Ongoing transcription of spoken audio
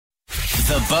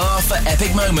The bar for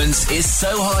epic moments is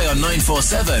so high on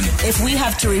 947. If we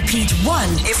have to repeat one,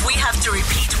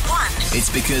 It's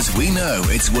because we know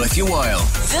it's worth your while.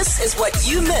 this is what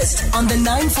you missed on the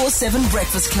 947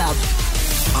 Breakfast Club.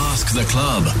 Ask the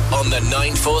club on the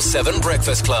 947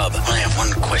 Breakfast Club. I have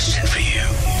one question for you.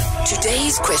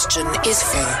 Today's question is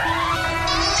for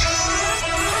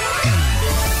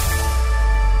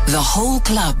the whole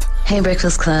club. Hey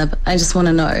Breakfast Club, I just want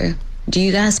to know, do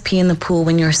you guys pee in the pool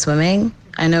when you're swimming?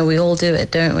 I know we all do it,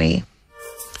 don't we?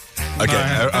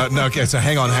 Okay, so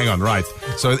hang on, right.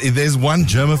 So if there's one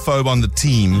germaphobe on the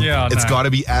team, it's got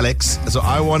to be Alex. So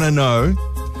I want to know,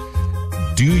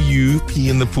 do you pee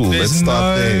in the pool? Let's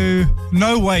start there.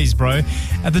 No ways, bro.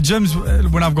 At the gyms,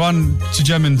 when I've gone to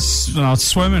gym and I'll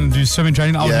swim and do swimming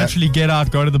training, I'll literally get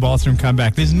out, go to the bathroom, come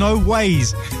back. There's no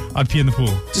ways I'd pee in the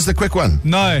pool. Just a quick one.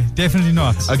 No, definitely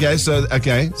not. Okay, so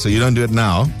you don't do it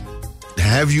now.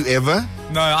 Have you ever?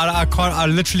 No, I can't. I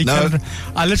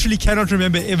literally cannot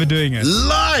remember ever doing it.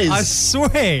 Lies! I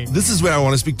swear. This is where I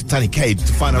want to speak to Tani Cade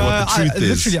to find out what the truth is.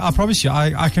 Literally, I promise you,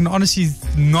 I can honestly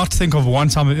not think of one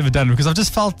time I've ever done it because I've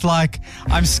just felt like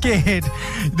I'm scared.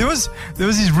 There was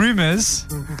these rumors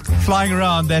flying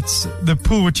around that the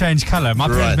pool would change color. My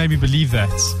parents made me believe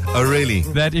that. Oh, really?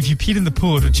 That if you peed in the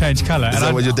pool, it would change color. Is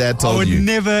that what your dad told you? I would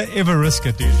never ever risk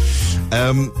it, dude.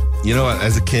 You know what?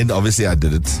 As a kid, obviously, I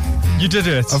did it. You did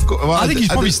it. Of course. Well, I think you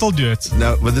probably still do it.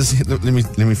 No, but let me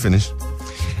finish.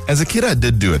 As a kid, I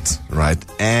did do it, right?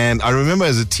 And I remember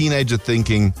as a teenager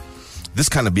thinking, this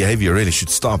kind of behavior really should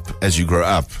stop as you grow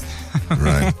up,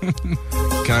 right?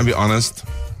 Can I be honest?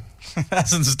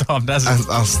 Hasn't stopped, has it?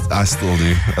 I still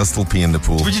do. I still pee in the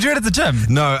pool. Would you do it at the gym?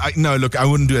 No, look, I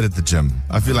wouldn't do it at the gym.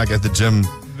 I feel like at the gym,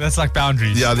 that's like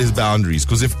boundaries. Yeah, there's boundaries.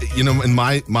 Because if, in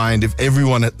my mind, if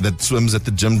everyone that swims at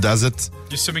the gym does it,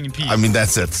 you're swimming in pee. I mean,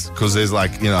 that's it. Because there's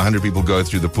 100 people go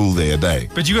through the pool there a day.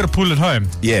 But you got a pool at home.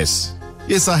 Yes.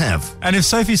 Yes, I have. And if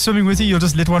Sophie's swimming with you, you'll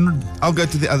just let one... I'll go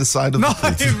to the other side of the pool.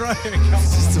 No, right.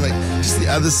 Just the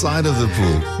other side of the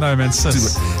pool. No, man,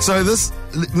 sis. So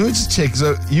let me just check.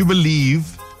 So you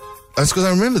believe... That's because I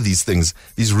remember these things,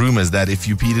 these rumors that if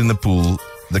you peed in the pool,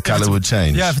 the color would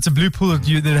change. Yeah, if it's a blue pool,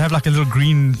 they'd have like a little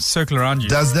green circle around you.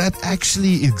 Does that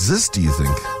actually exist, do you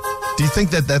think? Do you think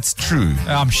that that's true?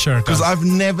 I'm sure it does. Because I've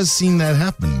never seen that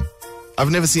happen.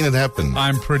 I've never seen it happen.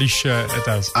 I'm pretty sure it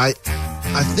does. I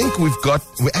think we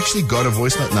actually got a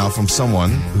voice note now from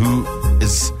someone who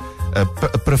is a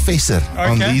professor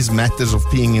on these matters of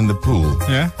peeing in the pool.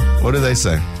 Yeah? What do they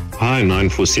say? Hi,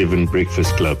 947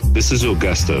 Breakfast Club. This is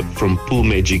Augusta from Pool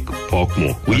Magic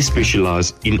Parkmore. We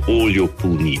specialize in all your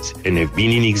pool needs and have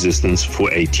been in existence for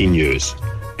 18 years.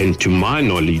 And to my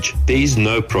knowledge, there is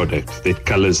no product that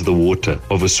colors the water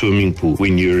of a swimming pool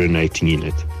when urinating in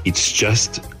it. It's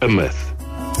just a myth.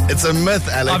 It's a myth,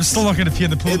 Alex. I'm still not going to pee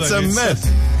in the pool. It's a myth.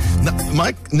 Now,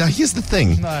 Mike, now here's the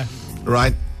thing. No.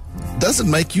 Right? Does it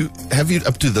make you, have you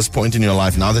up to this point in your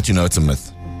life, now that you know it's a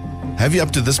myth, have you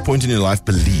up to this point in your life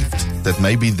believed that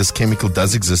maybe this chemical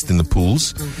does exist in the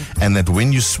pools and that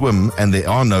when you swim and there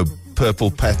are no purple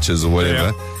patches or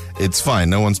whatever, it's fine,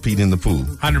 no one's peed in the pool?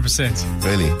 100%.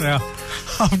 Really? Yeah.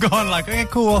 I've gone like, okay,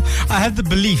 cool. Well, I had the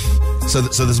belief. So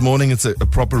this morning it's a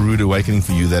proper rude awakening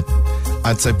for you that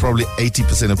I'd say probably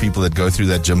 80% of people that go through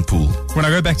that gym pool. When I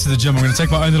go back to the gym, I'm going to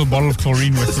take my own little bottle of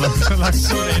chlorine with me. Like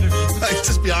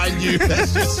just behind you.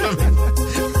 That's just swimming.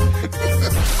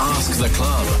 Ask the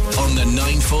club on the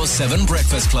 947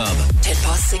 Breakfast Club.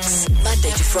 6:10,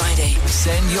 Monday to Friday.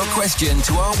 Send your question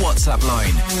to our WhatsApp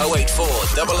line 084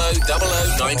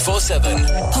 0000 947.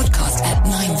 Podcast at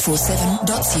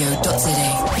 947.co.za.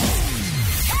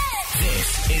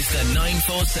 This is the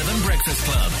 947 Breakfast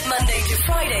Club. Monday to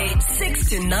Friday, 6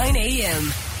 to 9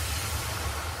 a.m.